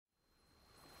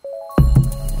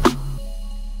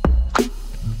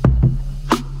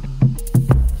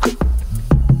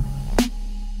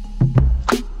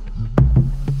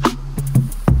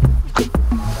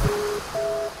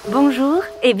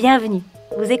et bienvenue.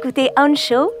 Vous écoutez On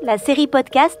Show, la série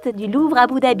podcast du Louvre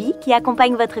Abu Dhabi qui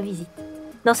accompagne votre visite.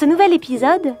 Dans ce nouvel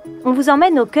épisode, on vous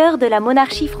emmène au cœur de la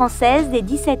monarchie française des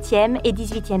XVIIe et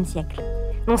XVIIIe siècles.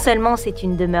 Non seulement c'est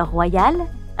une demeure royale,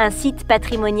 un site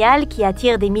patrimonial qui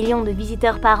attire des millions de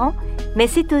visiteurs par an, mais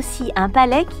c'est aussi un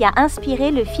palais qui a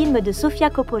inspiré le film de Sofia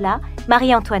Coppola,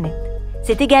 Marie-Antoinette.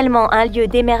 C'est également un lieu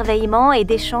d'émerveillement et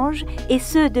d'échange, et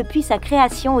ce depuis sa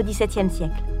création au XVIIe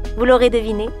siècle. Vous l'aurez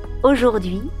deviné,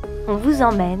 aujourd'hui, on vous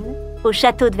emmène au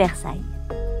château de Versailles.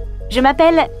 Je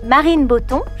m'appelle Marine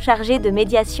Botton, chargée de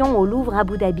médiation au Louvre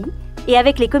Abu Dhabi, et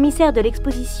avec les commissaires de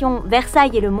l'exposition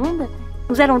Versailles et le monde,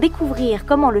 nous allons découvrir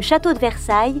comment le château de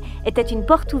Versailles était une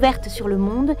porte ouverte sur le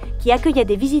monde qui accueillait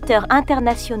des visiteurs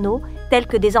internationaux tels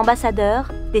que des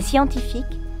ambassadeurs, des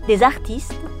scientifiques, des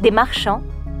artistes, des marchands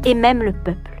et même le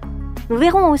peuple. Nous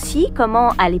verrons aussi comment,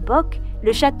 à l'époque,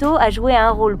 le château a joué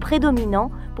un rôle prédominant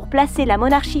pour placer la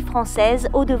monarchie française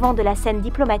au devant de la scène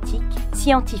diplomatique,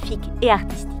 scientifique et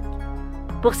artistique.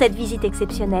 Pour cette visite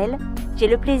exceptionnelle, j'ai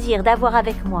le plaisir d'avoir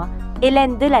avec moi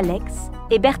Hélène Delalex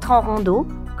et Bertrand Rondeau,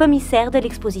 commissaires de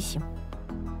l'exposition.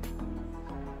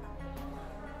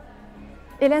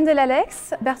 Hélène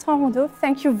Delalex, Bertrand Rondeau,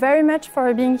 thank you very much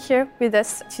for being here with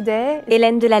us today.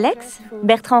 Hélène Delalex,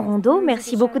 Bertrand Rondeau,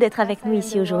 merci beaucoup d'être avec nous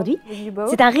ici aujourd'hui.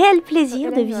 C'est un réel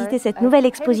plaisir de visiter cette nouvelle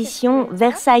exposition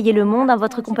Versailles et le monde en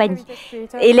votre compagnie.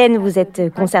 Hélène, vous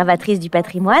êtes conservatrice du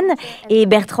patrimoine et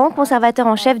Bertrand, conservateur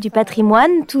en chef du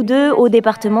patrimoine, tous deux au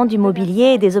département du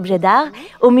mobilier et des objets d'art,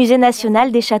 au Musée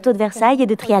national des châteaux de Versailles et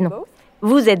de Trianon.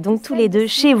 Vous êtes donc tous les deux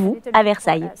chez vous, à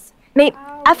Versailles. Mais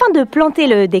afin de planter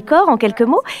le décor en quelques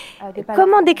mots,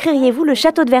 comment décririez-vous le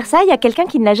château de Versailles à quelqu'un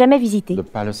qui ne l'a jamais visité ? Le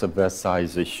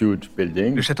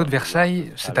château de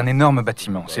Versailles, c'est un énorme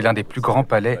bâtiment. C'est l'un des plus grands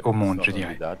palais au monde, je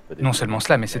dirais. Non seulement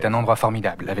cela, mais c'est un endroit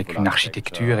formidable, avec une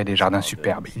architecture et des jardins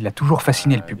superbes. Il a toujours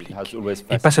fasciné le public,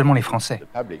 et pas seulement les Français.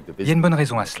 Il y a une bonne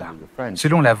raison à cela.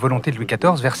 Selon la volonté de Louis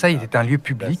XIV, Versailles était un lieu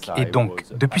public, et donc,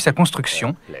 depuis sa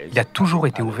construction, il a toujours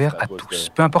été ouvert à tous,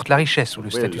 peu importe la richesse ou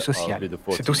le statut social.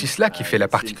 C'est aussi cela qui fait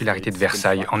la particularité de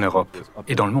Versailles en Europe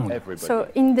et dans le monde.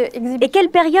 Et quelle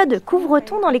période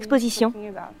couvre-t-on dans l'exposition ?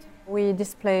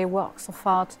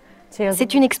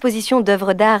 C'est une exposition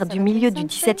d'œuvres d'art du milieu du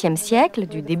XVIIe siècle,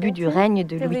 du début du règne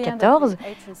de Louis XIV,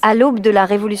 à l'aube de la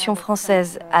Révolution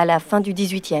française, à la fin du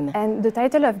XVIIIe.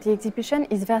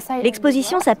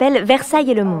 L'exposition s'appelle Versailles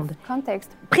et le monde.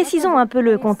 Précisons un peu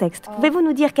le contexte. Pouvez-vous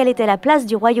nous dire quelle était la place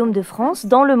du royaume de France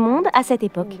dans le monde à cette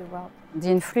époque ?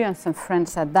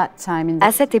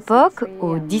 À cette époque,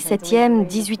 au XVIIe,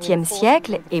 XVIIIe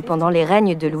siècle et pendant les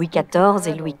règnes de Louis XIV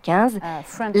et Louis XV,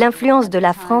 l'influence de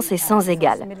la France est sans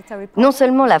égale. Non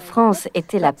seulement la France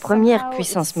était la première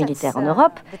puissance militaire en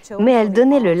Europe, mais elle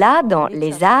donnait le la dans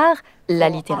les arts, la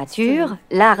littérature,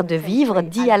 l'art de vivre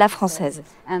dit à la française.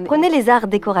 Prenez les arts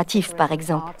décoratifs, par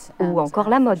exemple, ou encore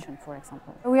la mode.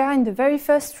 Nous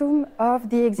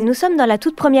sommes dans la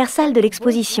toute première salle de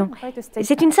l'exposition.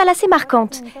 C'est une salle assez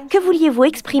marquante. Que vouliez-vous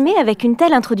exprimer avec une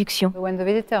telle introduction ?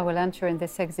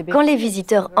 Quand les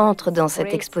visiteurs entrent dans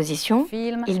cette exposition,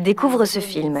 ils découvrent ce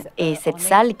film et cette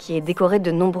salle qui est décorée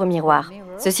de nombreux miroirs.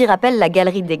 Ceci rappelle la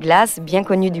galerie des glaces, bien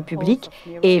connue du public,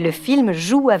 et le film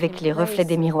joue avec les reflets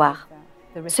des miroirs.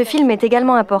 Ce film est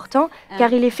également important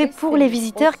car il est fait pour les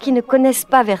visiteurs qui ne connaissent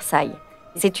pas Versailles.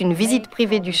 C'est une visite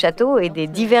privée du château et des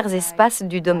divers espaces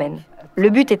du domaine. Le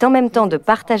but est en même temps de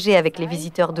partager avec les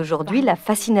visiteurs d'aujourd'hui la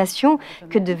fascination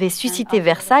que devait susciter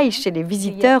Versailles chez les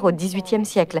visiteurs au XVIIIe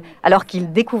siècle, alors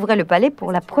qu'ils découvraient le palais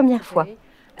pour la première fois.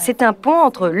 C'est un pont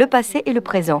entre le passé et le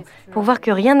présent, pour voir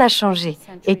que rien n'a changé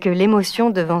et que l'émotion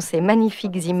devant ces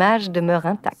magnifiques images demeure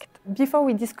intacte.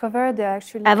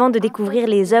 Avant de découvrir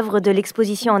les œuvres de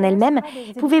l'exposition en elle-même,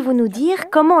 pouvez-vous nous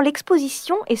dire comment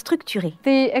l'exposition est structurée ?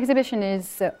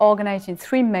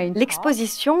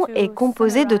 L'exposition est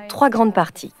composée de 3 grandes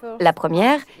parties. La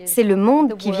première, c'est le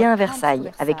monde qui vient à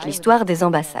Versailles, avec l'histoire des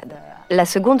ambassades. La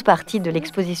seconde partie de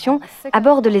l'exposition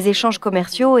aborde les échanges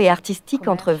commerciaux et artistiques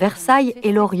entre Versailles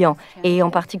et l'Orient, et en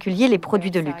particulier les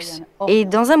produits de luxe. Et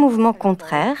dans un mouvement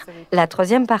contraire, la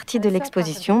troisième partie de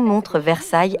l'exposition montre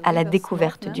Versailles à la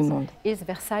découverte du monde.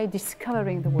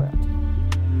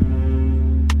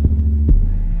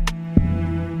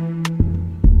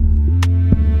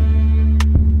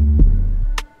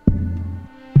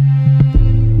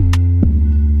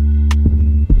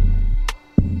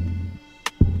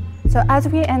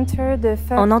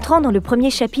 En entrant dans le premier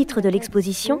chapitre de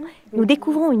l'exposition, nous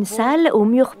découvrons une salle aux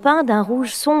murs peints d'un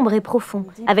rouge sombre et profond,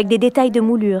 avec des détails de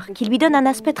moulure qui lui donnent un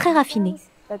aspect très raffiné.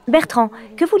 Bertrand,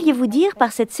 que vouliez-vous dire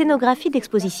par cette scénographie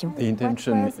d'exposition?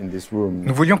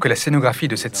 Nous voulions que la scénographie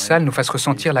de cette salle nous fasse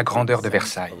ressentir la grandeur de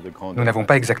Versailles. Nous n'avons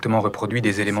pas exactement reproduit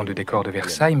des éléments de décor de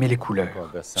Versailles, mais les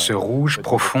couleurs. Ce rouge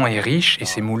profond et riche et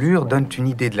ces moulures donnent une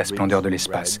idée de la splendeur de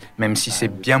l'espace, même si c'est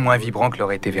bien moins vibrant que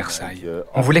l'aurait été Versailles.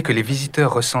 On voulait que les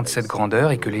visiteurs ressentent cette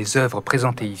grandeur et que les œuvres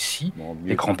présentées ici,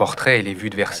 les grands portraits et les vues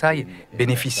de Versailles,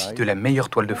 bénéficient de la meilleure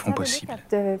toile de fond possible.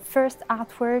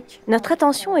 Notre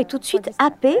attention est tout de suite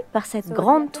happée par cette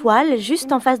grande toile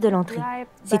juste en face de l'entrée.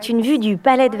 C'est une vue du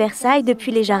palais de Versailles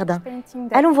depuis les jardins.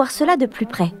 Allons voir cela de plus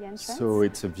près.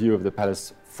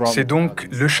 C'est donc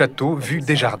le château vu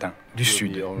des jardins, du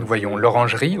sud. Nous voyons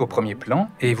l'orangerie au premier plan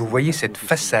et vous voyez cette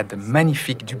façade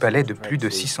magnifique du palais de plus de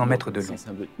 600 mètres de long.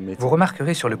 Vous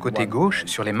remarquerez sur le côté gauche,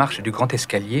 sur les marches du grand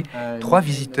escalier, 3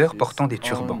 visiteurs portant des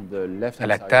turbans. À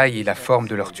la taille et la forme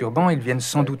de leurs turbans, ils viennent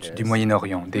sans doute du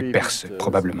Moyen-Orient, des Perses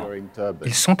probablement.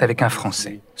 Ils sont avec un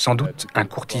Français, sans doute un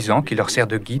courtisan qui leur sert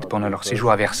de guide pendant leur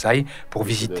séjour à Versailles pour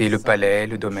visiter le palais,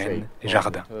 le domaine, les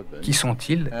jardins. Qui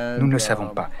sont-ils? Nous ne le savons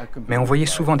pas, mais on voyait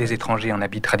souvent des étrangers en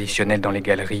habits traditionnels dans les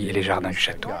galeries et les jardins du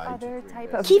château.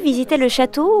 Qui visitait le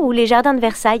château ou les jardins de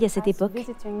Versailles à cette époque?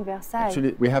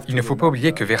 Il ne faut pas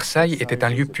oublier que Versailles était un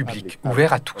lieu public,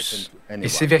 ouvert à tous. Et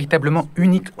c'est véritablement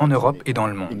unique en Europe et dans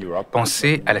le monde.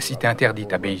 Pensez à la cité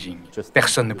interdite à Beijing.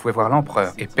 Personne ne pouvait voir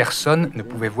l'empereur et personne ne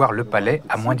pouvait voir le palais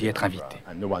à moins d'y être invité.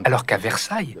 Alors qu'à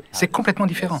Versailles, c'est complètement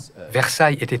différent.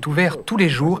 Versailles était ouvert tous les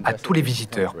jours à tous les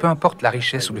visiteurs, peu importe la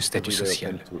richesse ou le statut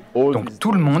social. Donc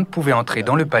tout le monde pouvait entrer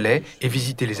dans le palais et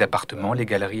visiter les appartements, les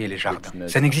galeries et les jardins.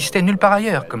 Ça n'existait nulle part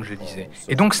ailleurs, comme je le disais.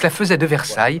 Et donc cela faisait de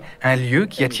Versailles un lieu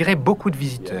qui attirait beaucoup de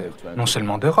visiteurs, non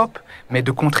seulement d'Europe, mais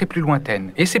de contrées plus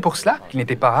lointaines. Et c'est pour cela qu'il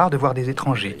n'était pas rare de voir des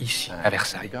étrangers ici, à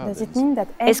Versailles.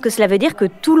 Est-ce que cela veut dire que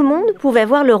tout le monde pouvait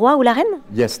voir le roi ou la reine?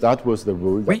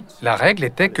 Oui, la règle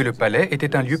était que le palais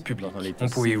était un lieu public. On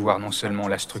pouvait y voir non seulement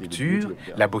la structure,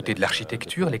 la beauté de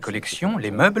l'architecture, les collections,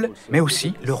 les meubles, mais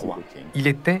aussi le roi. Il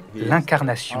était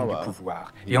l'incarnation du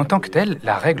pouvoir. Et en tant que tel,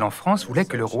 la règle en France voulait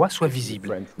que le roi soit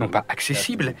visible. Non pas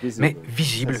accessible, mais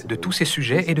visible de tous ses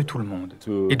sujets et de tout le monde.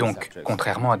 Et donc,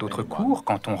 contrairement à d'autres cours,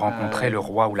 quand on rencontrait le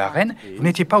roi ou la reine, vous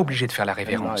n'étiez pas obligé de faire la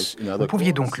révérence. Vous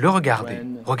pouviez donc le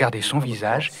regarder son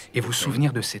visage et vous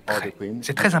souvenir de ses traits.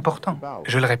 C'est très important.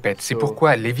 Je le répète, c'est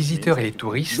pourquoi les visiteurs et les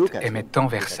touristes aimaient tant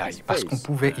Versailles, parce qu'on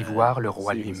pouvait y voir le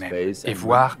roi lui-même et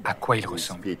voir à quoi il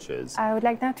ressemble.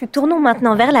 Tournons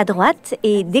maintenant vers la droite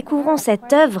et découvrons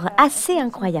cette œuvre assez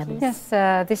incroyable.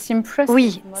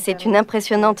 Oui, c'est une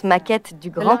impressionnante maquette du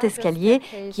grand escalier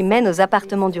qui mène aux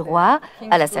appartements du roi,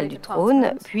 à la salle du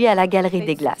trône, puis à la galerie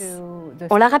des glaces.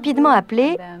 On l'a rapidement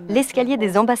appelé l'escalier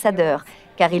des ambassadeurs,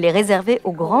 car il est réservé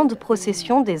aux grandes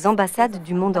processions des ambassades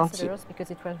du monde entier.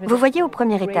 Vous voyez au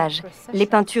premier étage les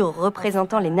peintures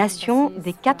représentant les nations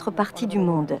des 4 parties du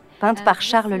monde, peintes par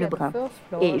Charles le Brun.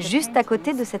 Et juste à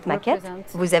côté de cette maquette,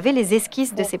 vous avez les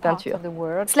esquisses de ces peintures.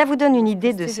 Cela vous donne une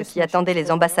idée de ce qui attendait les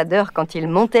ambassadeurs quand ils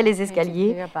montaient les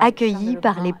escaliers, accueillis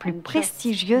par les plus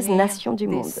prestigieuses nations du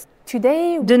monde.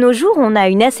 De nos jours, on a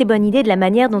une assez bonne idée de la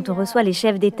manière dont on reçoit les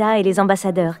chefs d'État et les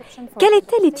ambassadeurs. Quelle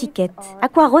était l'étiquette? À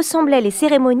quoi ressemblaient les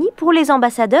cérémonies pour les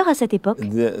ambassadeurs à cette époque?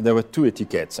 Il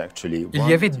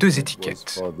y avait 2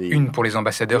 étiquettes. Une pour les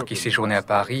ambassadeurs qui séjournaient à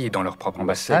Paris et dans leur propre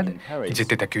ambassade. Ils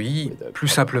étaient accueillis plus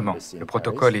simplement, le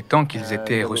protocole étant qu'ils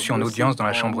étaient reçus en audience dans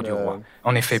la chambre du roi.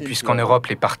 En effet, puisqu'en Europe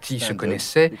les parties se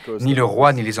connaissaient, ni le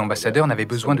roi ni les ambassadeurs n'avaient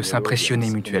besoin de s'impressionner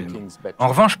mutuellement. En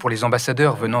revanche, pour les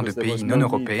ambassadeurs venant de pays non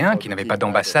européens qui n'avaient pas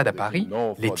d'ambassade à Paris,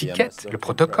 l'étiquette, le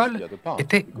protocole,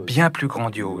 était bien plus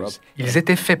grandiose. Ils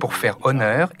étaient faits pour faire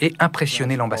honneur et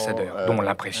impressionner l'ambassadeur, dont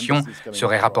l'impression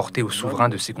serait rapportée au souverain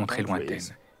de ces contrées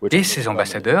lointaines. Et ces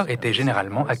ambassadeurs étaient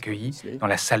généralement accueillis dans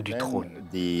la salle du trône,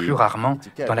 plus rarement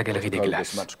dans la galerie des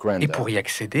glaces. Et pour y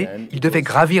accéder, ils devaient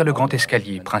gravir le grand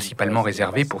escalier, principalement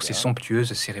réservé pour ces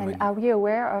somptueuses cérémonies.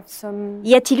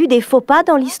 Y a-t-il eu des faux pas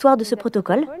dans l'histoire de ce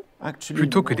protocole?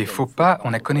 Plutôt que des faux pas,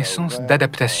 on a connaissance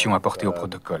d'adaptations apportées au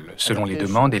protocole, selon les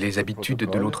demandes et les habitudes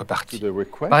de l'autre partie.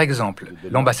 Par exemple,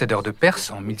 l'ambassadeur de Perse,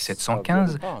 en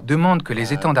 1715, demande que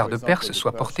les étendards de Perse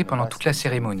soient portés pendant toute la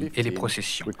cérémonie et les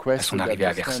processions, à son arrivée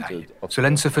à Versailles.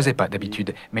 Cela ne se faisait pas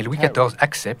d'habitude, mais Louis XIV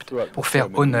accepte pour faire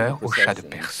honneur au Shah de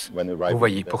Perse. Vous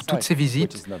voyez, pour toutes ces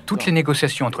visites, toutes les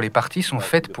négociations entre les parties sont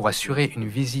faites pour assurer une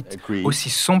visite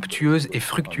aussi somptueuse et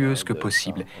fructueuse que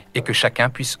possible, et que chacun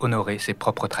puisse honorer ses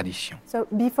propres traditions.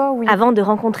 Avant de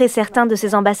rencontrer certains de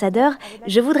ces ambassadeurs,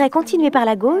 je voudrais continuer par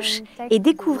la gauche et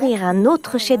découvrir un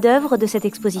autre chef-d'œuvre de cette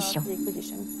exposition.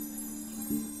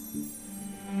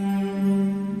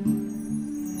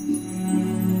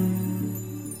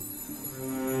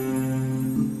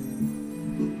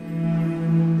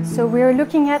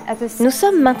 Nous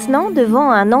sommes maintenant devant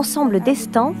un ensemble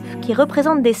d'estampes qui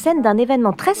représentent des scènes d'un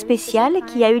événement très spécial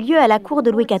qui a eu lieu à la cour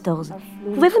de Louis XIV.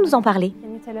 Pouvez-vous nous en parler ?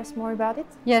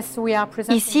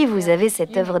 Ici, vous avez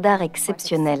cette œuvre d'art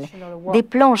exceptionnelle. Des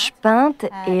planches peintes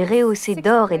et rehaussées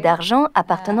d'or et d'argent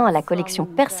appartenant à la collection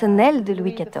personnelle de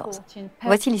Louis XIV.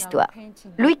 Voici l'histoire.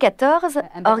 Louis XIV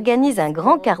organise un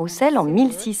grand carrousel en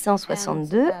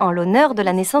 1662 en l'honneur de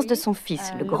la naissance de son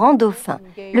fils, le grand dauphin,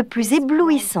 le plus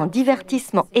éblouissant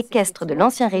divertissement équestre de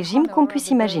l'Ancien Régime qu'on puisse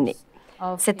imaginer.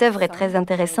 Cette œuvre est très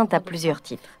intéressante à plusieurs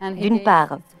titres. D'une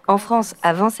part, en France,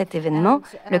 avant cet événement,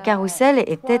 le carrousel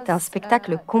était un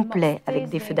spectacle complet avec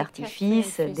des feux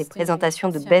d'artifice, des présentations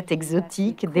de bêtes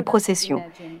exotiques, des processions.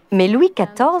 Mais Louis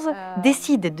XIV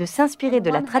décide de s'inspirer de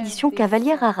la tradition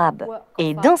cavalière arabe.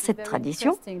 Et dans cette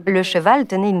tradition, le cheval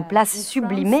tenait une place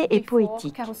sublimée et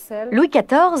poétique. Louis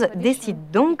XIV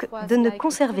décide donc de ne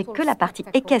conserver que la partie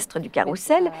équestre du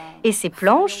carrousel et ses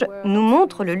planches nous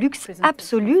montrent le luxe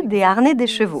absolu des harnais des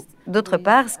chevaux. D'autre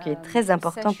part, ce qui est très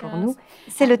important pour nous,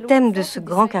 c'est le thème de ce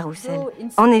grand carrousel.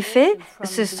 En effet,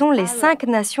 ce sont les 5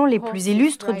 nations les plus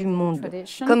illustres du monde.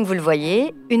 Comme vous le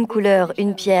voyez, une couleur,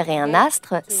 une pierre et un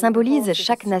astre symbolisent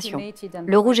chaque nation.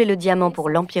 Le rouge et le diamant pour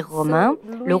l'Empire romain,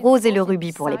 le rose et le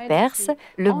rubis pour les Perses,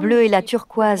 le bleu et la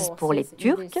turquoise pour les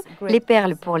Turcs, les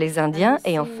perles pour les Indiens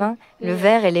et enfin le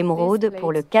vert et l'émeraude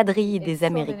pour le quadrille des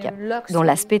Américains, dont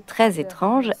l'aspect très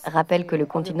étrange rappelle que le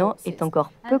continent est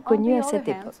encore peu connu à cette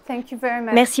époque.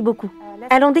 Merci beaucoup.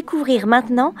 Allons découvrir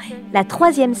maintenant la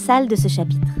 3e salle de ce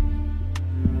chapitre.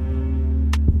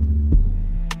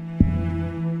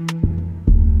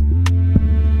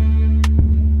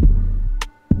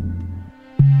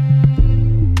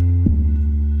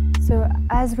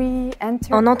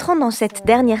 En entrant dans cette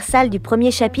dernière salle du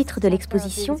premier chapitre de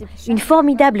l'exposition, une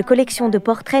formidable collection de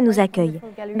portraits nous accueille.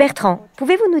 Bertrand,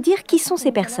 pouvez-vous nous dire qui sont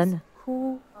ces personnes ?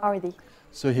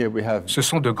 Ce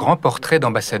sont de grands portraits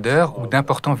d'ambassadeurs ou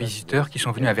d'importants visiteurs qui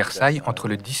sont venus à Versailles entre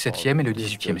le XVIIe et le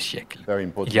XVIIIe siècle.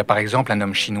 Il y a par exemple un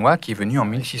homme chinois qui est venu en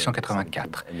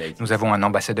 1684. Nous avons un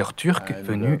ambassadeur turc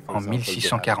venu en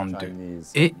 1642.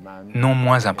 Et, non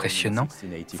moins impressionnant,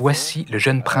 voici le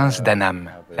jeune prince d'Annam,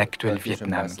 l'actuel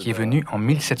Vietnam, qui est venu en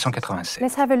 1787.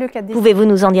 Pouvez-vous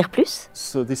nous en dire plus ?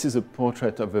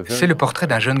 C'est le portrait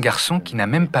d'un jeune garçon qui n'a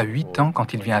même pas 8 ans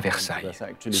quand il vient à Versailles.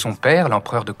 Son père,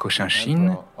 l'empereur de Cochinchine,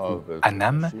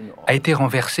 Annam, a été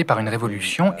renversé par une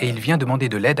révolution et il vient demander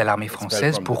de l'aide à l'armée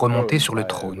française pour remonter sur le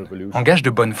trône. En gage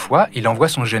de bonne foi, il envoie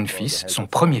son jeune fils, son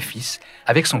premier fils,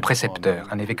 avec son précepteur,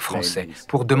 un évêque français,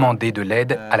 pour demander de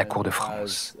l'aide à la cour de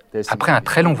France. Après un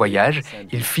très long voyage,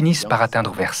 ils finissent par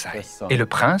atteindre Versailles. Et le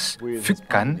prince, Phuc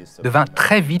Khan, devint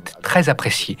très vite très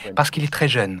apprécié parce qu'il est très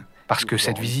jeune. Parce que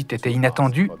cette visite était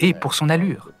inattendue et pour son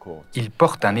allure. Il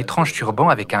porte un étrange turban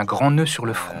avec un grand nœud sur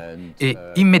le front. Et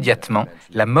immédiatement,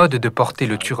 la mode de porter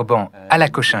le turban à la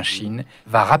Cochinchine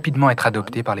va rapidement être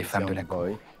adoptée par les femmes de la cour.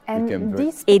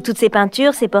 Et toutes ces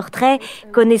peintures, ces portraits,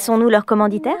 connaissons-nous leur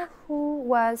commanditaire ?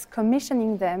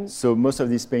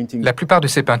 La plupart de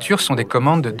ces peintures sont des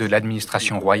commandes de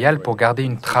l'administration royale pour garder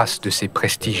une trace de ces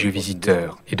prestigieux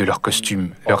visiteurs et de leurs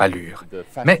costumes, leur allure.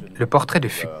 Mais le portrait de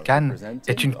Phuc Khan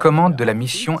est une commande de la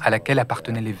mission à laquelle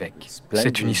appartenait l'évêque.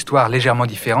 C'est une histoire légèrement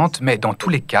différente, mais dans tous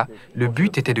les cas, le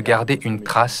but était de garder une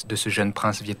trace de ce jeune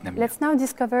prince vietnamien.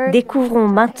 Découvrons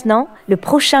maintenant le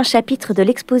prochain chapitre de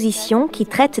l'exposition qui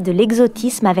traite de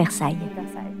l'exotisme à Versailles.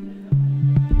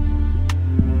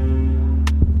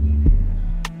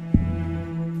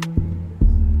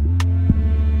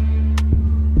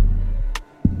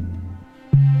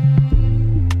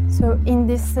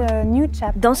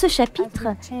 Dans ce chapitre,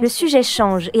 le sujet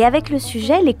change et avec le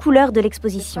sujet, les couleurs de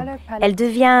l'exposition. Elle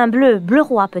devient bleu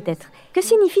roi peut-être. Que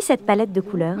signifie cette palette de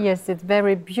couleurs ?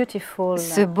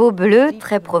 Ce beau bleu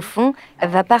très profond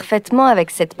va parfaitement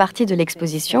avec cette partie de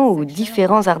l'exposition où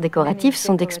différents arts décoratifs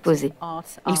sont exposés.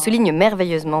 Il souligne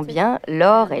merveilleusement bien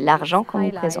l'or et l'argent qu'on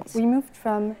y présente.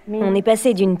 On est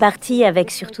passé d'une partie avec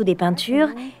surtout des peintures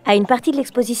à une partie de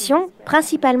l'exposition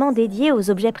principalement dédiée aux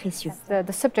objets précieux.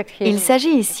 Il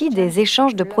s'agit ici des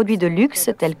échanges de produits de luxe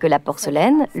tels que la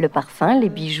porcelaine, le parfum, les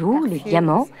bijoux, les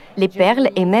diamants, les perles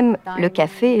et même le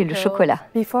café et le chocolat.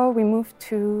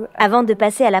 Avant de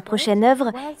passer à la prochaine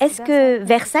œuvre, est-ce que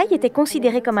Versailles était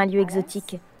considéré comme un lieu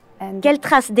exotique ? Quelles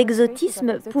traces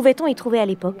d'exotisme pouvait-on y trouver à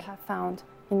l'époque ?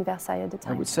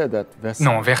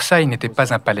 Non, Versailles n'était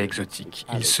pas un palais exotique.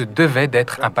 Il se devait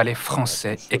d'être un palais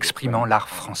français exprimant l'art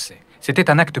français.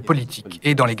 C'était un acte politique.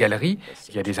 Et dans les galeries,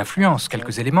 il y a des influences,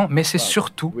 quelques éléments, mais c'est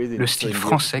surtout le style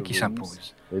français qui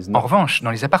s'impose. En revanche, dans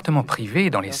les appartements privés,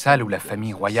 dans les salles où la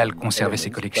famille royale conservait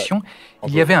ses collections,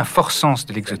 il y avait un fort sens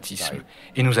de l'exotisme.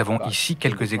 Et nous avons ici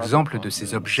quelques exemples de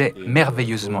ces objets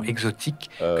merveilleusement exotiques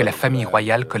que la famille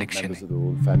royale collectionnait.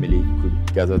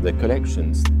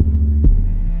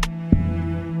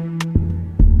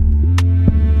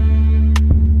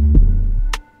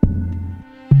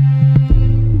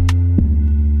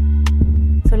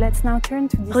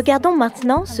 Regardons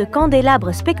maintenant ce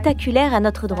candélabre spectaculaire à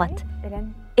notre droite.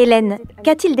 Hélène,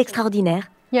 qu'a-t-il d'extraordinaire ?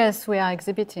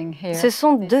 Ce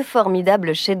sont deux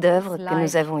formidables chefs-d'œuvre que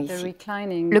nous avons ici.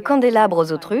 Le candélabre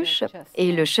aux autruches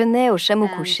et le chenet au chameau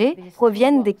couché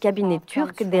proviennent des cabinets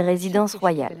turcs des résidences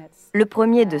royales. Le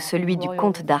premier de celui du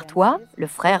comte d'Artois, le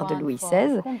frère de Louis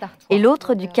XVI, et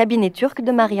l'autre du cabinet turc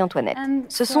de Marie-Antoinette.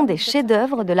 Ce sont des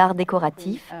chefs-d'œuvre de l'art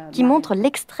décoratif qui montrent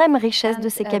l'extrême richesse de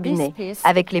ces cabinets,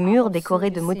 avec les murs décorés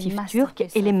de motifs turcs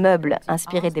et les meubles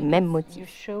inspirés des mêmes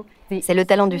motifs. C'est le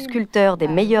talent du sculpteur des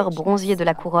meilleurs bronziers de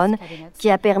la couronne qui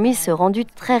a permis ce rendu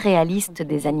très réaliste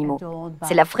des animaux.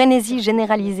 C'est la frénésie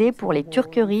généralisée pour les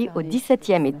turqueries au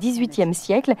XVIIe et XVIIIe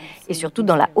siècle, et surtout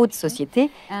dans la haute société,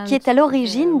 qui est à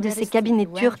l'origine de ces cabinets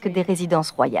turcs des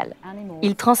résidences royales.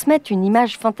 Ils transmettent une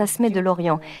image fantasmée de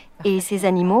l'Orient, et ces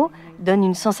animaux donnent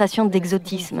une sensation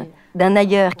d'exotisme, d'un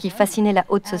ailleurs qui fascinait la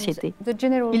haute société.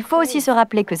 Il faut aussi se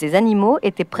rappeler que ces animaux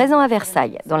étaient présents à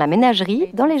Versailles, dans la ménagerie,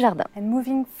 dans les jardins.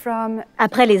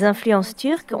 Après les influences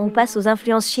turques, on passe aux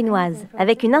influences chinoises,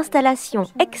 avec une installation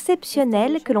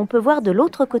exceptionnelle que l'on peut voir de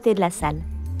l'autre côté de la salle.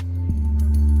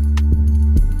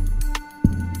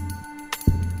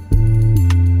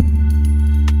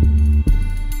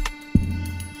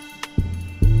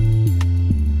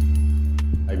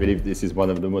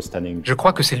 Je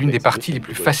crois que c'est l'une des parties les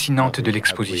plus fascinantes de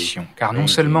l'exposition, car non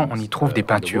seulement on y trouve des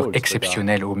peintures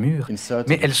exceptionnelles au mur,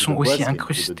 mais elles sont aussi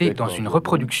incrustées dans une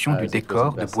reproduction du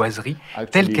décor de boiseries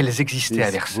telles qu'elles existaient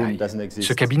à Versailles.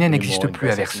 Ce cabinet n'existe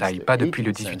plus à Versailles, pas depuis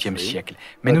le XVIIIe siècle,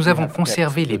 mais nous avons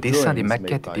conservé les dessins des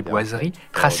maquettes des boiseries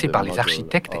tracées par les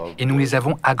architectes et nous les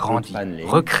avons agrandis,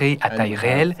 recréés à taille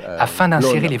réelle afin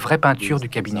d'insérer les vraies peintures du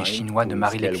cabinet chinois de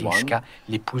Marie Leczinska,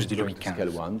 l'épouse de Louis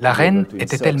XV. La reine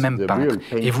était elle-même peintre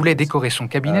et voulait décorer son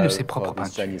cabinet de ses propres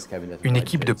peintures. Une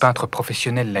équipe de peintres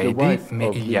professionnels l'a aidée, mais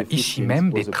il y a ici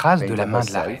même des traces de la main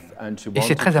de la reine. Et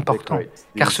c'est très important,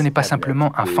 car ce n'est pas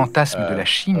simplement un fantasme de la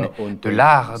Chine, de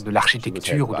l'art, de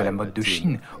l'architecture ou de la mode de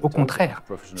Chine. Au contraire,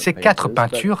 ces 4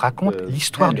 peintures racontent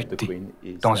l'histoire du thé.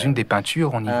 Dans une des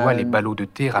peintures, on y voit les ballots de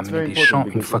thé ramener des champs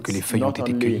une fois que les feuilles ont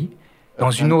été cueillies. Dans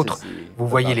une autre, vous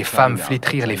voyez les femmes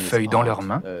flétrir les feuilles dans leurs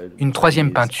mains. Une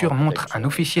troisième peinture montre un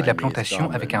officier de la plantation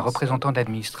avec un représentant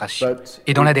d'administration.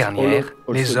 Et dans la dernière,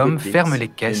 les hommes ferment les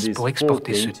caisses pour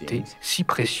exporter ce thé si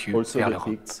précieux vers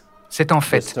l'Europe. C'est en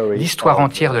fait l'histoire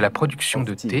entière de la production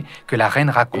de thé que la reine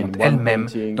raconte elle-même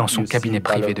dans son cabinet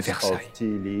privé de Versailles.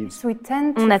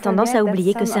 On a tendance à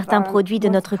oublier que certains produits de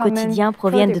notre quotidien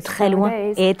proviennent de très loin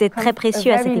et étaient très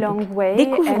précieux à cette époque.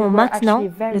 Découvrons maintenant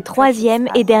le 3e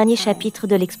et dernier chapitre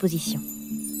de l'exposition.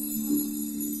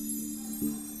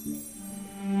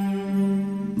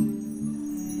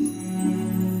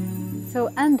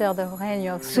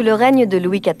 Sous le règne de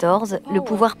Louis XIV, le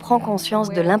pouvoir prend conscience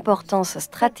de l'importance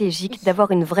stratégique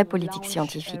d'avoir une vraie politique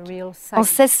scientifique. En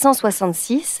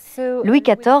 1666, Louis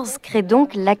XIV crée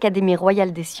donc l'Académie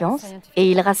royale des sciences et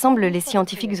il rassemble les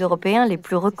scientifiques européens les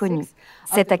plus reconnus.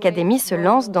 Cette académie se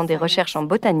lance dans des recherches en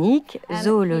botanique,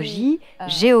 zoologie,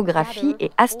 géographie et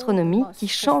astronomie qui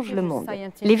changent le monde.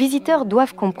 Les visiteurs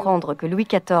doivent comprendre que Louis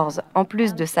XIV, en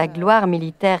plus de sa gloire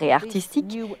militaire et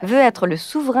artistique, veut être le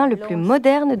souverain le plus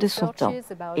moderne de son temps.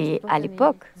 Et à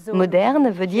l'époque, moderne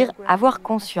veut dire avoir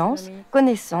conscience,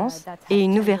 connaissance et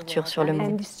une ouverture sur le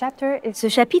monde. Ce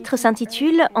chapitre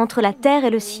s'intitule « Entre la terre et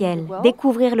le ciel,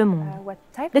 découvrir le monde ».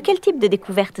 De quel type de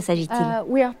découverte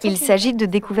s'agit-il ? Il s'agit de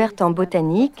découvertes en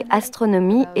botanique,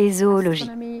 astronomie et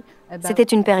zoologie. C'était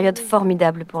une période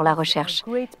formidable pour la recherche,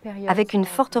 avec une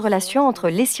forte relation entre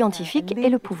les scientifiques et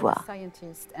le pouvoir.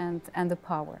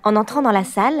 En entrant dans la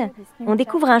salle, on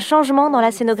découvre un changement dans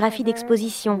la scénographie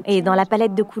d'exposition et dans la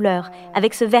palette de couleurs,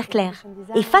 avec ce vert clair.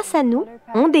 Et face à nous,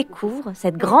 on découvre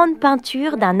cette grande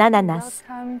peinture d'un ananas.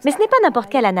 Mais ce n'est pas n'importe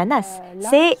quel ananas,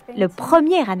 c'est le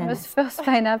premier ananas.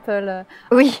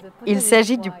 Oui, il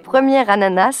s'agit du premier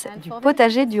ananas du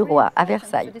potager du roi à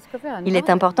Versailles. Il est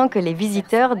important que les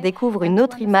visiteurs découvrent une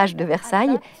autre image de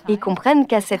Versailles et comprennent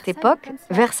qu'à cette époque,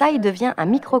 Versailles devient un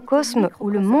microcosme où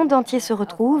le monde entier se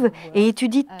retrouve et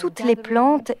étudie toutes les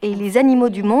plantes et les animaux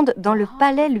du monde dans le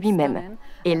palais lui-même.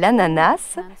 Et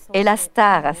l'ananas est la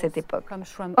star à cette époque.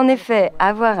 En effet,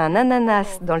 avoir un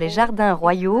ananas dans les jardins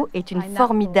royaux est une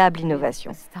formidable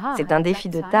innovation. C'est un défi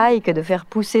de taille que de faire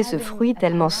pousser ce fruit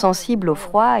tellement sensible au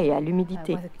froid et à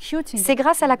l'humidité. C'est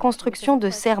grâce à la construction de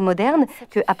serres modernes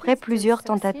que, après plusieurs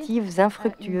tentatives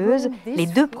infructueuses, les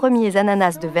 2 premiers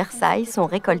ananas de Versailles sont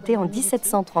récoltés en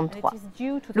 1733.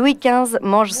 Louis XV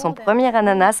mange son premier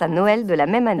ananas à Noël de la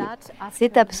même année. «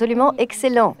 C'est absolument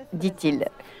excellent », dit-il.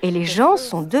 Et les gens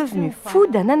sont devenus fous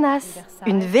d'ananas.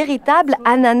 Une véritable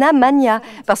ananamania.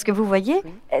 Parce que vous voyez,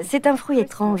 c'est un fruit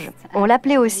étrange. On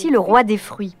l'appelait aussi le roi des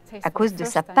fruits, à cause de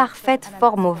sa parfaite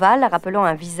forme ovale rappelant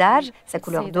un visage, sa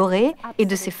couleur dorée, et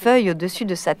de ses feuilles au-dessus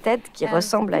de sa tête qui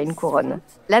ressemblent à une couronne.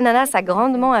 L'ananas a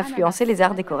grandement influencé les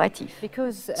arts décoratifs.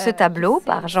 Ce tableau,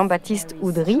 par Jean-Baptiste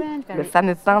Oudry, le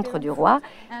fameux peintre du roi,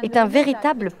 est un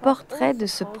véritable portrait de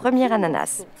ce premier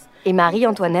ananas. Et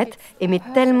Marie-Antoinette aimait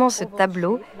tellement ce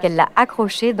tableau qu'elle l'a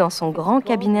accroché dans son grand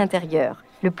cabinet intérieur,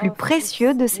 le plus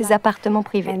précieux de ses appartements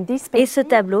privés. Et ce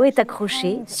tableau est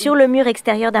accroché sur le mur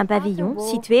extérieur d'un pavillon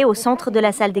situé au centre de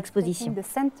la salle d'exposition.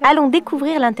 Allons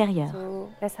découvrir l'intérieur.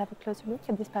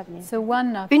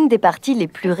 Une des parties les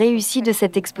plus réussies de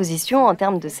cette exposition en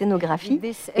termes de scénographie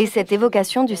est cette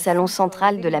évocation du salon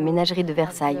central de la ménagerie de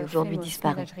Versailles, aujourd'hui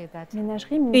disparue.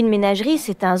 Une ménagerie,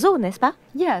 c'est un zoo, n'est-ce pas?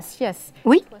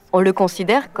 Oui, on le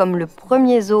considère comme le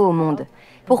premier zoo au monde.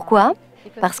 Pourquoi ?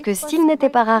 Parce que s'il n'était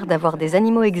pas rare d'avoir des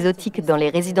animaux exotiques dans les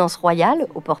résidences royales,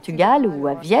 au Portugal ou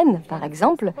à Vienne, par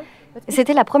exemple,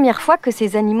 c'était la première fois que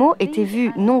ces animaux étaient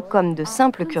vus non comme de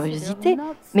simples curiosités,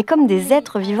 mais comme des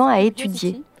êtres vivants à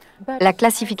étudier. La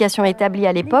classification établie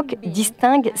à l'époque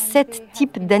distingue 7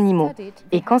 types d'animaux.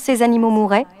 Et quand ces animaux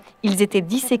mouraient, ils étaient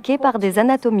disséqués par des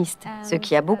anatomistes, ce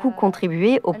qui a beaucoup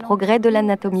contribué au progrès de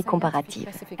l'anatomie comparative.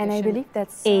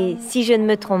 Et si je ne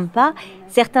me trompe pas,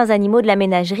 certains animaux de la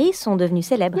ménagerie sont devenus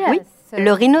célèbres. Oui,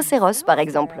 le rhinocéros par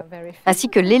exemple, ainsi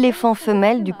que l'éléphant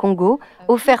femelle du Congo,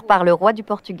 offert par le roi du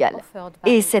Portugal.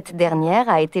 Et cette dernière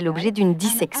a été l'objet d'une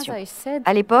dissection.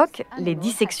 À l'époque, les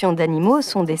dissections d'animaux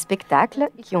sont des spectacles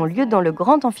qui ont lieu dans le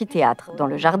grand amphithéâtre, dans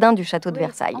le jardin du château de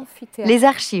Versailles. Les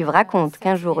archives racontent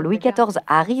qu'un jour Louis XIV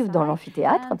arrive dans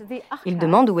l'amphithéâtre, il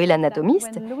demande où est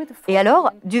l'anatomiste, et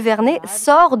alors Duvernay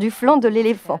sort du flanc de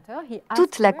l'éléphant.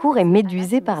 Toute la cour est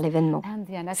médusée par l'événement.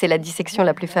 C'est la dissection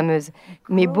la plus fameuse,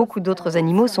 mais beaucoup d'autres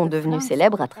animaux sont devenus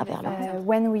célèbres à travers le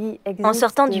monde. En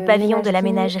sortant du pavillon de la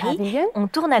ménagerie, on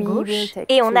tourne à gauche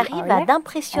et on arrive à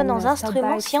d'impressionnants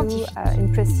instruments scientifiques.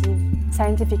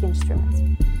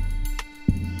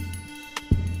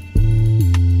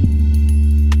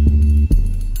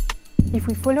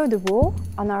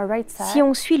 Si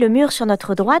on suit le mur sur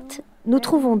notre droite, nous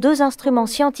trouvons 2 instruments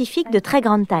scientifiques de très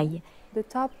grande taille.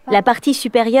 La partie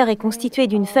supérieure est constituée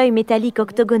d'une feuille métallique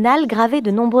octogonale gravée de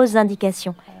nombreuses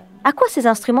indications. À quoi ces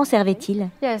instruments servaient-ils ?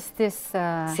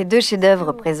 Ces 2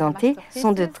 chefs-d'œuvre présentés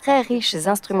sont de très riches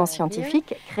instruments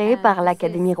scientifiques créés par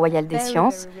l'Académie royale des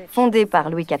sciences, fondée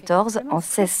par Louis XIV en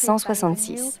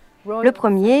 1666. Le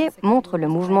premier montre le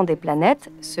mouvement des planètes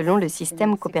selon le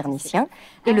système copernicien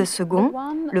et le second,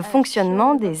 le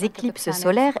fonctionnement des éclipses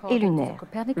solaires et lunaires.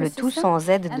 Le tout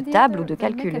sans aide de table ou de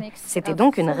calcul. C'était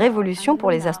donc une révolution pour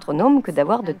les astronomes que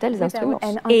d'avoir de tels instruments.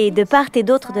 Et de part et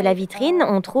d'autre de la vitrine,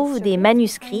 on trouve des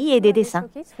manuscrits et des dessins.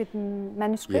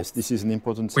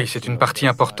 Oui, c'est une partie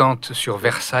importante sur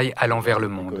Versailles allant vers le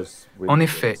monde. En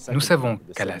effet, nous savons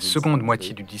qu'à la seconde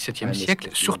moitié du XVIIe siècle,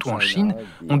 surtout en Chine,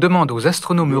 on demande aux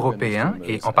astronomes européens,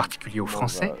 et en particulier aux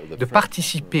Français, de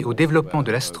participer au développement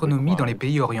de l'astronomie dans les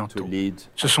pays orientaux.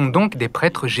 Ce sont donc des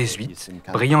prêtres jésuites,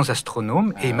 brillants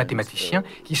astronomes et mathématiciens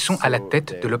qui sont à la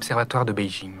tête de l'observatoire de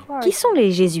Beijing. Qui sont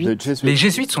les jésuites ? Les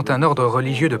jésuites sont un ordre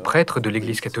religieux de prêtres de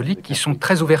l'Église catholique qui sont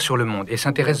très ouverts sur le monde et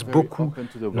s'intéressent beaucoup,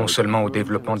 non seulement au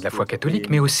développement de la foi catholique,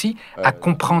 mais aussi à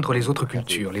comprendre les autres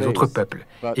cultures, les autres peuples,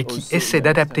 et qui essaient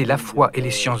d'adapter la foi et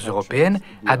les sciences européennes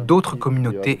à d'autres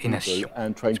communautés et nations.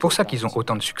 C'est pour ça qu'ils ont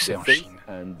autant de succès en Chine.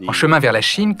 En chemin vers la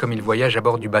Chine, comme ils voyagent à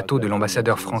bord du bateau de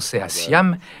l'ambassadeur français à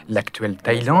Siam, l'actuelle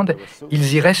Thaïlande,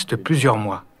 ils y restent plusieurs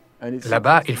mois.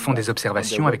 Là-bas, ils font des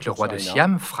observations avec le roi de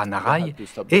Siam, Phra Narai,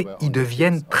 et ils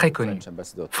deviennent très connus.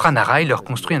 Phra Narai leur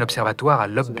construit un observatoire à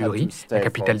Lopburi, la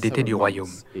capitale d'été du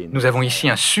royaume. Nous avons ici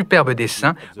un superbe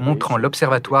dessin montrant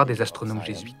l'observatoire des astronomes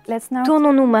jésuites.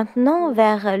 Tournons-nous maintenant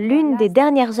vers l'une des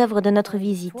dernières œuvres de notre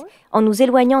visite, en nous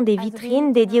éloignant des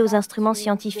vitrines dédiées aux instruments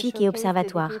scientifiques et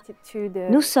observatoires.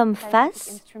 Nous sommes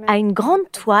face à une grande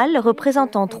toile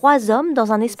représentant 3 hommes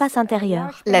dans un espace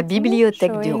intérieur. La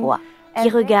bibliothèque du roi. Qui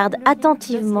regarde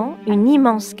attentivement une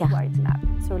immense carte.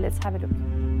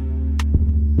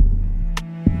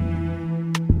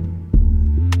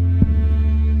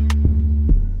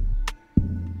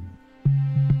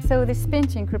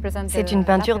 C'est une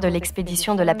peinture de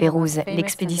l'expédition de la Pérouse,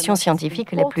 l'expédition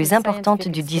scientifique la plus importante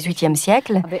du XVIIIe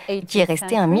siècle, qui est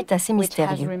restée un mythe assez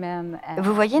mystérieux.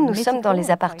 Vous voyez, nous sommes dans les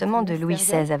appartements de Louis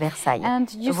XVI à Versailles.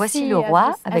 Voici le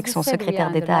roi avec son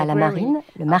secrétaire d'État à la marine,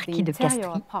 le marquis de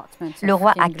Castries. Le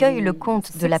roi accueille le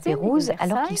comte de la Pérouse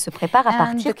alors qu'il se prépare à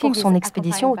partir pour son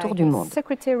expédition autour du monde.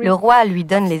 Le roi lui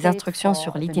donne les instructions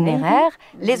sur l'itinéraire,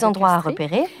 les endroits à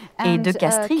repérer, et de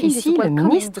Castries, ici, le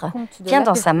ministre, tient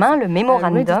dans sa main le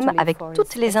mémorandum avec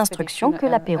toutes les instructions que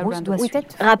la Pérouse doit suivre.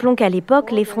 Rappelons qu'à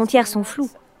l'époque, les frontières sont floues.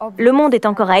 Le monde est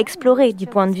encore à explorer du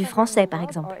point de vue français, par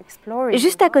exemple.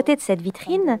 Juste à côté de cette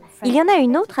vitrine, il y en a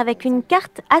une autre avec une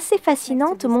carte assez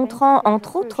fascinante montrant,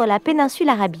 entre autres, la péninsule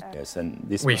arabique.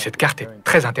 Oui, cette carte est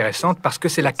très intéressante parce que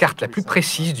c'est la carte la plus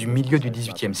précise du milieu du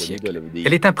XVIIIe siècle.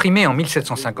 Elle est imprimée en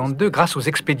 1752 grâce aux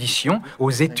expéditions,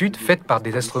 aux études faites par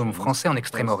des astronomes français en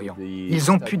Extrême-Orient. Ils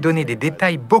ont pu donner des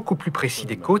détails beaucoup plus précis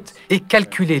des côtes et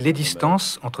calculer les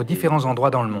distances entre différents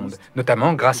endroits dans le monde,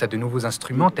 notamment grâce à de nouveaux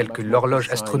instruments tels que l'horloge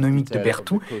astronomique de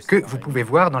Berthoud que vous pouvez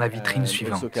voir dans la vitrine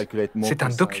suivante. C'est un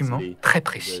document très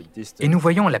précis. Et nous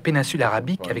voyons la péninsule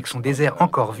arabique avec son désert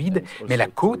encore vide, mais la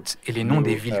côte et les noms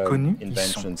des villes connues y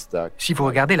sont. Si vous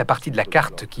regardez la partie de la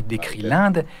carte qui décrit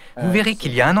l'Inde, vous verrez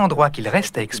qu'il y a un endroit qu'il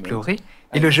reste à explorer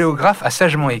et le géographe a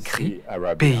sagement écrit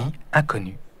 « Pays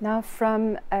inconnu ».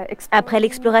 Après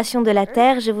l'exploration de la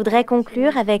Terre, je voudrais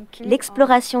conclure avec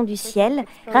l'exploration du ciel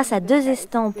grâce à deux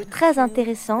estampes très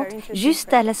intéressantes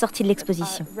juste à la sortie de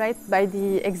l'exposition.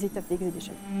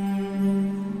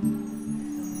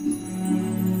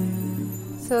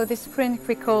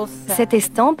 Cette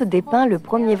estampe dépeint le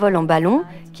premier vol en ballon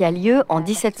qui a lieu en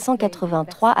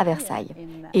 1783 à Versailles.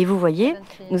 Et vous voyez,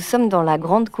 nous sommes dans la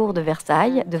grande cour de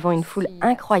Versailles, devant une foule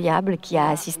incroyable qui a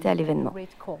assisté à l'événement.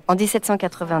 En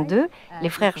 1782, les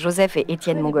frères Joseph et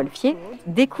Étienne Montgolfier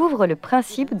découvrent le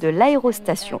principe de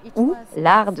l'aérostation, ou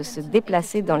l'art de se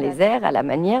déplacer dans les airs à la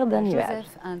manière d'un nuage.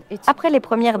 Après les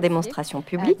premières démonstrations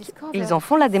publiques, ils en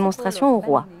font la démonstration au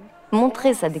roi.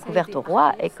 Montrer sa découverte au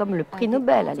roi est comme le prix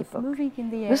Nobel à l'époque.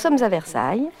 Nous sommes à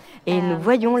Versailles et nous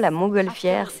voyons la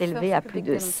montgolfière s'élever à plus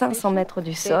de 500 mètres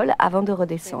du sol avant de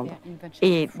redescendre.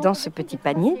 Et dans ce petit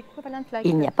panier,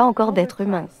 il n'y a pas encore d'être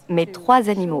humain, mais 3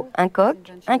 animaux, un coq,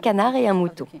 un canard et un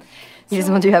mouton. Ils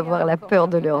ont dû avoir la peur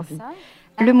de leur vie.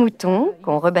 Le mouton,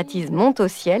 qu'on rebaptise Monte au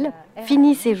ciel,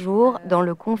 finit ses jours dans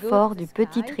le confort du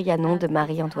petit Trianon de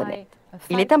Marie-Antoinette.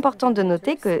 Il est important de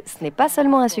noter que ce n'est pas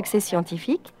seulement un succès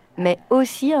scientifique, mais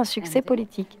aussi un succès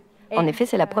politique. En effet,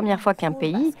 c'est la première fois qu'un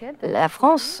pays, la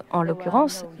France en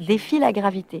l'occurrence, défie la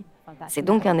gravité. C'est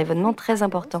donc un événement très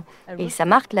important. Et ça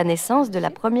marque la naissance de la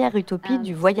première utopie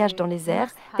du voyage dans les airs,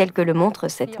 telle que le montre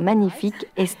cette magnifique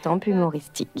estampe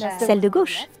humoristique. Celle de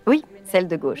gauche ? Oui, celle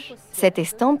de gauche. Cette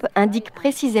estampe indique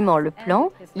précisément le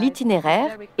plan,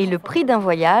 l'itinéraire et le prix d'un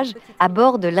voyage à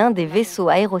bord de l'un des vaisseaux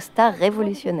aérostats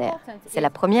révolutionnaires. C'est la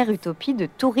première utopie de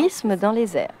tourisme dans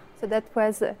les airs.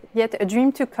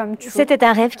 C'était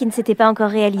un rêve qui ne s'était pas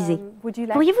encore réalisé.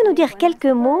 Pourriez-vous nous dire quelques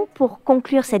mots pour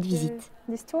conclure cette visite ?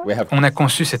 On a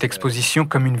conçu cette exposition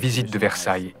comme une visite de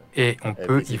Versailles et on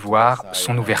peut y voir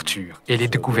son ouverture et les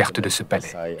découvertes de ce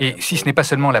palais. Et si ce n'est pas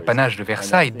seulement l'apanage de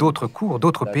Versailles, d'autres cours,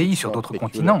 d'autres pays sur d'autres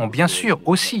continents ont bien sûr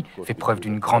aussi fait preuve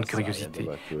d'une grande curiosité.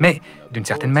 Mais d'une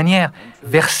certaine manière,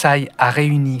 Versailles a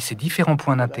réuni ces différents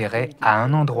points d'intérêt à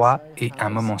un endroit et un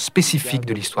moment spécifique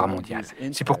de l'histoire mondiale.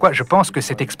 C'est pourquoi je pense que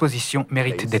cette exposition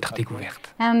mérite d'être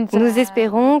découverte. Nous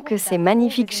espérons que ces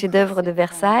magnifiques chefs-d'œuvre de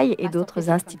Versailles et d'autres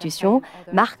institutions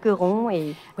marqueront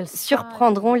et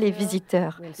surprendront les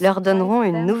visiteurs, leur donneront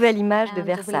une nouvelle image de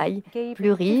Versailles,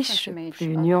 plus riche,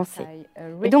 plus nuancée.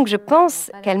 Et donc je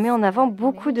pense qu'elle met en avant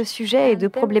beaucoup de sujets et de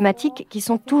problématiques qui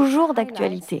sont toujours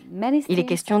d'actualité. Il est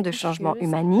question de changements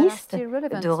humanistes,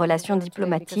 de relations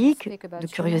diplomatiques, de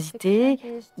curiosité,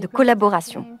 de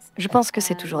collaboration. Je pense que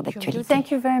c'est toujours d'actualité.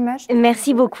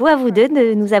 Merci beaucoup à vous deux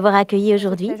de nous avoir accueillis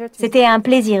aujourd'hui. C'était un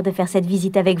plaisir de faire cette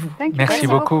visite avec vous. Merci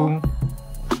beaucoup.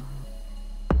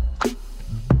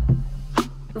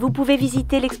 Vous pouvez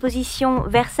visiter l'exposition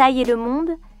Versailles et le monde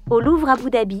au Louvre Abu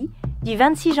Dhabi du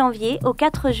 26 janvier au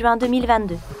 4 juin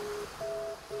 2022.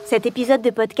 Cet épisode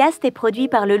de podcast est produit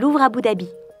par le Louvre Abu Dhabi.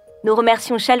 Nous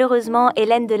remercions chaleureusement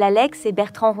Hélène Delalex et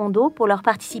Bertrand Rondeau pour leur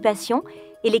participation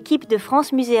et l'équipe de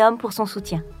France Muséum pour son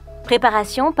soutien.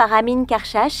 Préparation par Amine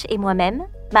Karchash et moi-même,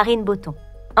 Marine Botton.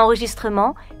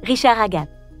 Enregistrement, Richard Hagan.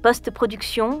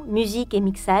 Post-production, musique et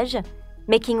mixage,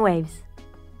 Making Waves.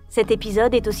 Cet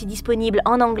épisode est aussi disponible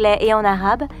en anglais et en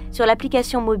arabe sur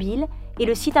l'application mobile et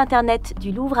le site internet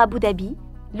du Louvre Abu Dhabi,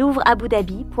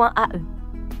 louvreabudhabi.ae.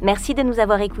 Merci de nous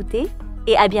avoir écoutés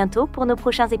et à bientôt pour nos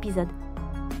prochains épisodes.